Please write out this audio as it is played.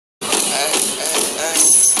Come on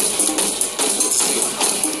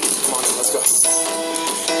in, let's go.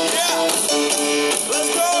 Yeah!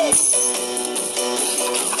 Let's go!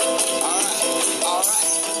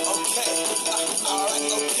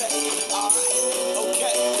 Alright, okay.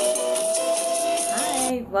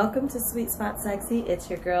 Hi, welcome to Sweet Spot Sexy. It's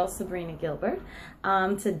your girl, Sabrina Gilbert.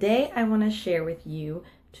 Today I want to share with you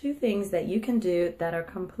 2 things that you can do that are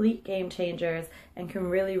complete game changers and can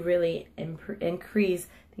really increase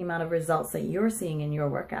the amount of results that you're seeing in your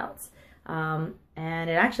workouts. And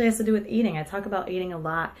it actually has to do with eating. I talk about eating a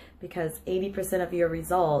lot because 80% of your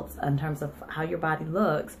results in terms of how your body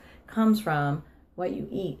looks comes from what you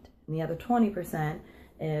eat. And the other 20%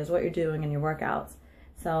 is what you're doing in your workouts.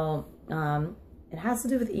 So it has to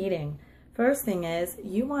do with eating. First thing is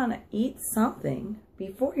you want to eat something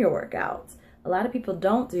before your workouts. A lot of people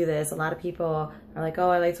don't do this. A lot of people are like,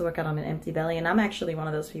 oh, I like to work out on an empty belly. And I'm actually one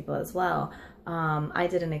of those people as well. I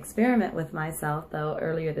did an experiment with myself, though,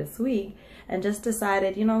 earlier this week and just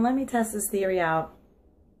decided, you know, let me test this theory out.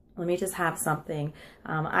 Let me just have something.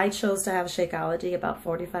 I chose to have Shakeology about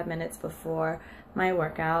 45 minutes before my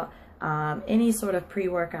workout. Any sort of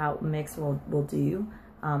pre-workout mix will do.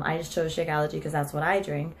 I just chose Shakeology because that's what I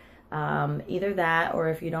drink. Either that, or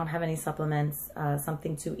if you don't have any supplements,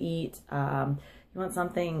 something to eat. You want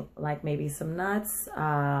something like maybe some nuts,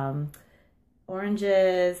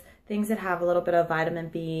 oranges, things that have a little bit of vitamin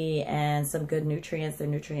B and some good nutrients. They're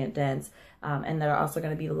nutrient dense, and that are also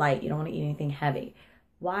going to be light. You don't want to eat anything heavy.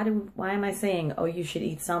 Why am I saying, oh, you should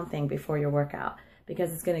eat something before your workout?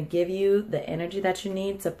 Because it's going to give you the energy that you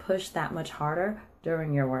need to push that much harder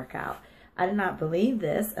during your workout. I did not believe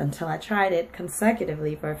this until I tried it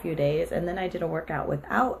consecutively for a few days, and then I did a workout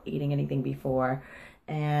without eating anything before,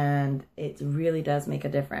 and it really does make a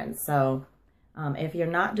difference. So if you're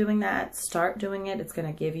not doing that, start doing it. It's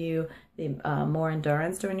going to give you the more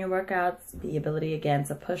endurance during your workouts, the ability again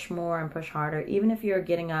to push more and push harder. Even if you're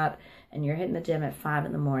getting up and you're hitting the gym at 5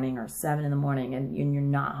 in the morning or 7 in the morning and you're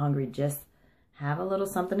not hungry, just have a little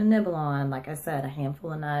something to nibble on. Like I said, a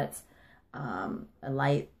handful of nuts, a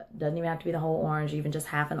light, doesn't even have to be the whole orange, even just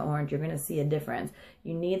half an orange. You're going to see a difference.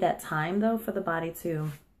 You need that time though for the body to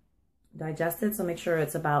digest it, so make sure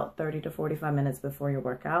it's about 30 to 45 minutes before your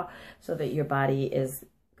workout so that your body is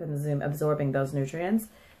absorbing those nutrients,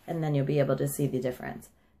 and then you'll be able to see the difference.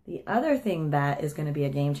 The other thing that is going to be a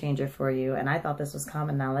game changer for you, and I thought this was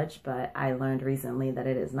common knowledge, but I learned recently that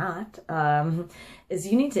it is not, is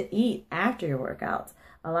you need to eat after your workouts.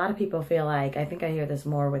 A lot of people feel like, I think I hear this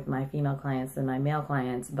more with my female clients than my male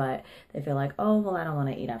clients, but they feel like, oh, well, I don't want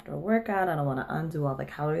to eat after a workout. I don't want to undo all the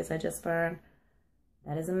calories I just burned.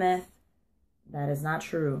 That is a myth. That is not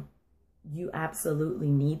true. You absolutely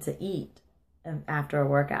need to eat after a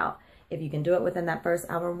workout. If you can do it within that first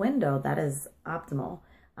hour window, that is optimal.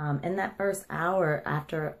 In that first hour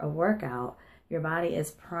after a workout, your body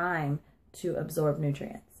is primed to absorb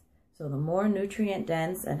nutrients. So the more nutrient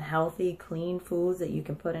dense and healthy, clean foods that you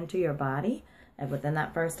can put into your body, and within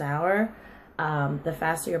that first hour, the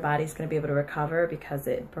faster your body's going to be able to recover, because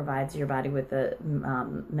it provides your body with the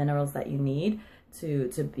minerals that you need to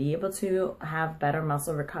be able to have better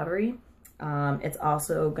muscle recovery. It's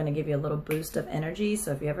also going to give you a little boost of energy.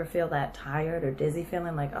 So if you ever feel that tired or dizzy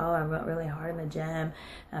feeling, like, oh, I went really hard in the gym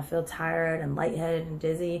and I feel tired and lightheaded and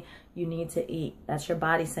dizzy, you need to eat. That's your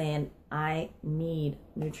body saying, I need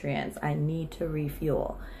nutrients. I need to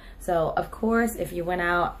refuel. So of course, if you went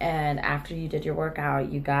out and after you did your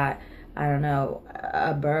workout, you got, I don't know,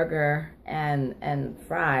 a burger and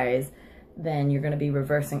fries, then you're going to be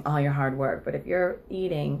reversing all your hard work. But if you're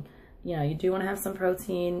eating, you know, you do want to have some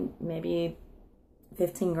protein, maybe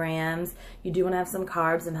 15 grams. You do want to have some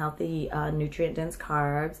carbs and healthy nutrient-dense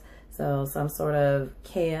carbs. So some sort of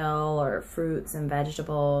kale or fruits and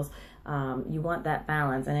vegetables. You want that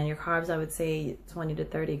balance. And then your carbs, I would say 20 to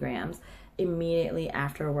 30 grams immediately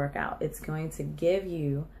after a workout. It's going to give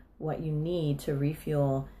you what you need to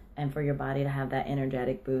refuel and for your body to have that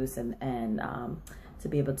energetic boost and to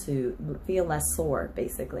be able to feel less sore,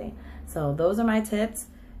 basically. So those are my tips.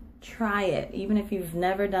 Try it. Even if you've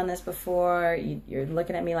never done this before, you're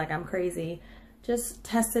looking at me like I'm crazy, just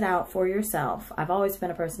test it out for yourself. I've always been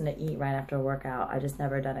a person to eat right after a workout. I just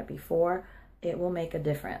never done it before. It will make a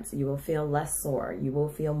difference. You will feel less sore. You will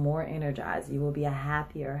feel more energized. You will be a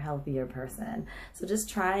happier, healthier person. So just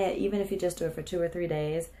try it, even if you just do it for 2 or 3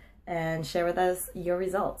 days, and share with us your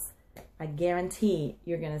results. I guarantee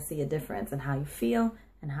you're going to see a difference in how you feel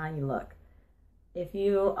and how you look. If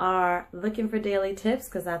you are looking for daily tips,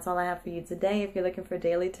 because that's all I have for you today, if you're looking for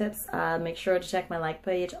daily tips, make sure to check my like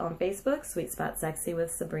page on Facebook, Sweet Spot Sexy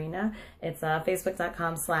with Sabrina. It's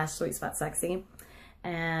facebook.com/SweetSpotSexy.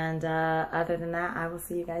 And other than that, I will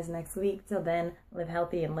see you guys next week. Till then, live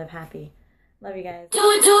healthy and live happy. Love you guys. Do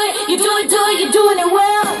it, you're doing it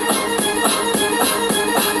well.